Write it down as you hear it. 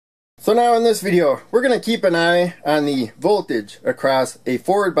So now in this video, we're going to keep an eye on the voltage across a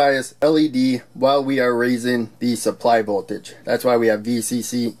forward bias LED while we are raising the supply voltage. That's why we have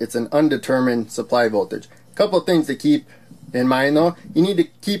VCC. It's an undetermined supply voltage. A couple of things to keep in mind though. You need to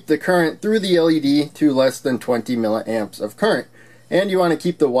keep the current through the LED to less than 20 milliamps of current. And you want to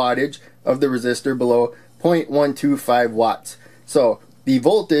keep the wattage of the resistor below 0.125 watts. So the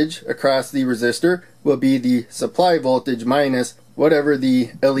voltage across the resistor will be the supply voltage minus whatever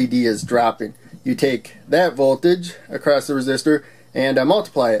the LED is dropping. You take that voltage across the resistor and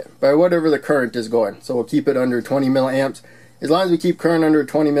multiply it by whatever the current is going. So we'll keep it under 20 milliamps. As long as we keep current under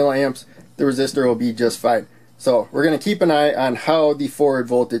 20 milliamps, the resistor will be just fine. So we're going to keep an eye on how the forward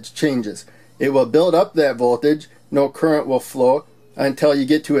voltage changes. It will build up that voltage. No current will flow until you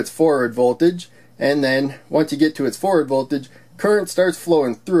get to its forward voltage. And then once you get to its forward voltage, current starts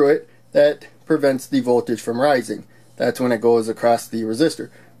flowing through it. That prevents the voltage from rising. That's when it goes across the resistor.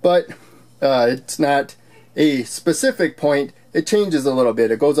 But it's not a specific point. It changes a little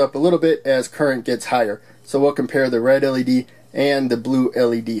bit. It goes up a little bit as current gets higher. So we'll compare the red LED and the blue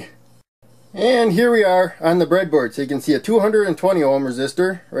LED. And here we are on the breadboard. So you can see a 220 ohm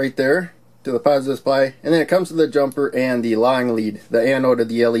resistor right there to the positive supply. And then it comes to the jumper and the long lead, the anode of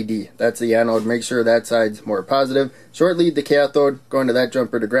the LED. That's the anode. Make sure that side's more positive. Short lead, the cathode, going to that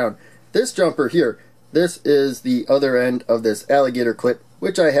jumper to ground. This jumper here, this is the other end of this alligator clip,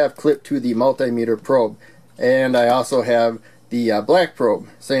 which I have clipped to the multimeter probe. And I also have the black probe,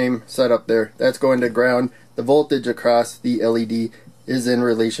 same setup there. That's going to ground. The voltage across the LED is in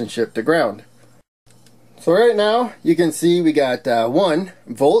relationship to ground. So right now, you can see we got 1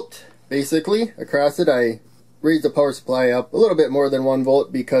 volt, basically, across it. I raised the power supply up a little bit more than 1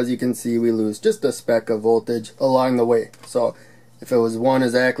 volt because you can see we lose just a speck of voltage along the way. So if it was 1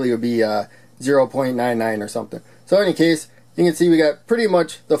 exactly, it would be 0.99 or something. So in any case, you can see we got pretty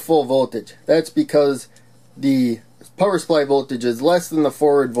much the full voltage. That's because the power supply voltage is less than the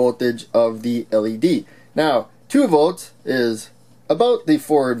forward voltage of the LED. Now, 2 volts is about the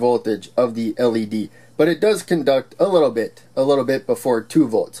forward voltage of the LED, but it does conduct a little bit before 2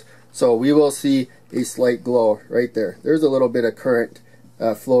 volts. So we will see a slight glow right there. There's a little bit of current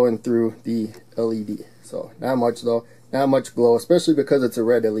flowing through the LED. So not much though, not much glow, especially because it's a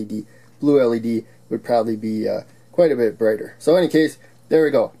red LED. Blue LED would probably be quite a bit brighter. So in any case, there we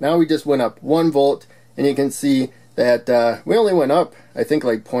go. Now we just went up 1 volt, and you can see that we only went up, I think,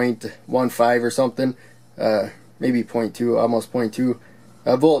 like 0.15 or something, maybe 0.2, almost 0.2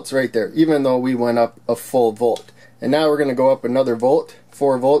 volts right there, even though we went up a full volt. And now we're going to go up another volt,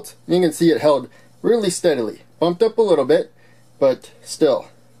 4 volts. And you can see it held really steadily. Bumped up a little bit, but still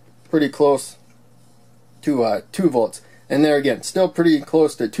pretty close to 2 volts. And there again, still pretty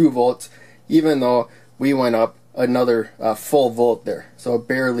close to 2 volts, even though we went up another full volt there. So it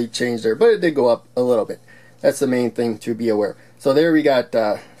barely changed there, but it did go up a little bit. That's the main thing to be aware. So there we got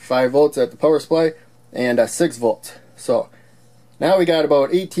 5 volts at the power supply and 6 volts. So now we got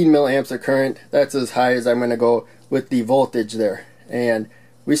about 18 milliamps of current. That's as high as I'm going to go with the voltage there. And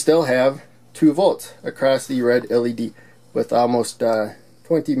we still have 2 volts across the red LED with almost 20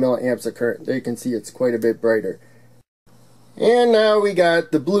 milliamps of current. There you can see it's quite a bit brighter. And now we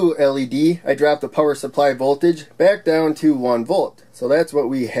got the blue LED. I dropped the power supply voltage back down to 1 volt. So that's what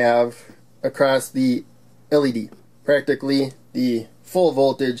we have across the LED. Practically the full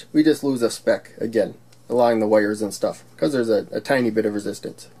voltage. We just lose a speck again along the wires and stuff because there's a tiny bit of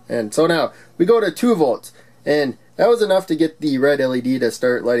resistance. And so now we go to 2 volts, and that was enough to get the red LED to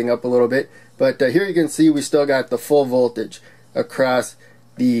start lighting up a little bit. But here you can see we still got the full voltage across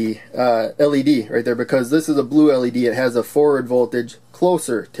the LED right there, because this is a blue LED. It has a forward voltage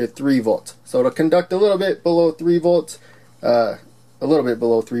closer to 3 volts. So it'll conduct a little bit below 3 volts, a little bit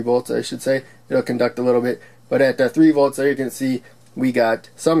below 3 volts I should say. It'll conduct a little bit, but at 3 volts there you can see we got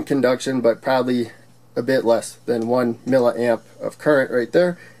some conduction, but probably a bit less than 1 milliamp of current right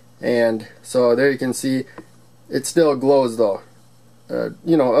there. And so there you can see it still glows though,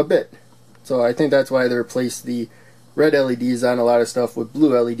 you know, a bit. So I think that's why they replaced the red LEDs on a lot of stuff with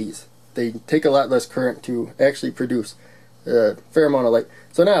blue LEDs. They take a lot less current to actually produce a fair amount of light.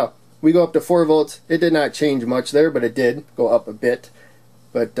 So now we go up to 4 volts. It did not change much there, but it did go up a bit,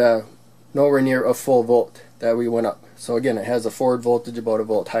 but nowhere near a full volt that we went up. So again, it has a forward voltage about a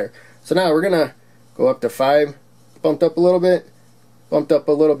volt higher. So now we're gonna go up to 5, bumped up a little bit, bumped up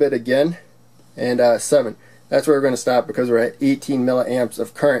a little bit again, and 7. That's where we're going to stop because we're at 18 milliamps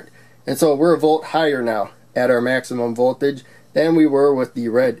of current. And so we're a volt higher now at our maximum voltage than we were with the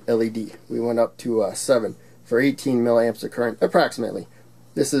red LED. We went up to 7 for 18 milliamps of current approximately.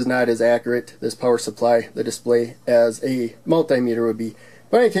 This is not as accurate, this power supply, the display, as a multimeter would be,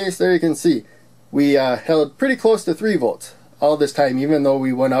 But in any case, there you can see we held pretty close to 3 volts all this time, even though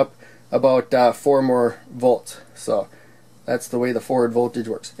we went up about 4 more volts. So that's the way the forward voltage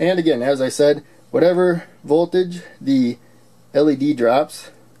works. And again, as I said, whatever voltage the LED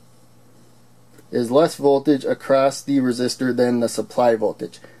drops is less voltage across the resistor than the supply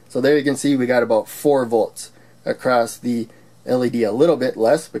voltage. So there you can see we got about 4 volts across the LED, a little bit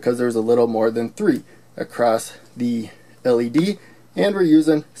less because there's a little more than 3 across the LED, and we're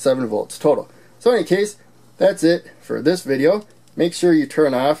using 7 volts total. So in any case, that's it for this video. Make sure you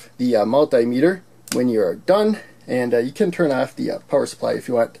turn off the multimeter when you are done, and you can turn off the power supply if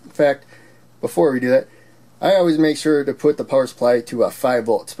you want. In fact, before we do that, I always make sure to put the power supply to 5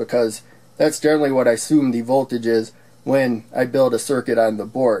 volts because that's generally what I assume the voltage is when I build a circuit on the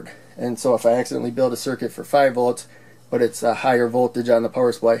board. And so if I accidentally build a circuit for 5 volts, but it's a higher voltage on the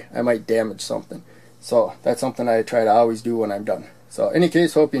power supply, I might damage something. So that's something I try to always do when I'm done. So in any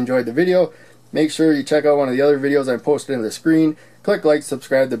case, hope you enjoyed the video. Make sure you check out one of the other videos I posted in the screen. Click like,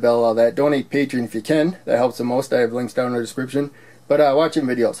 subscribe, the bell, all that. Donate Patreon if you can. That helps the most. I have links down in the description. But watching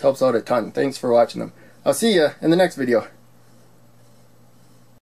videos helps out a ton. Thanks for watching them. I'll see you in the next video.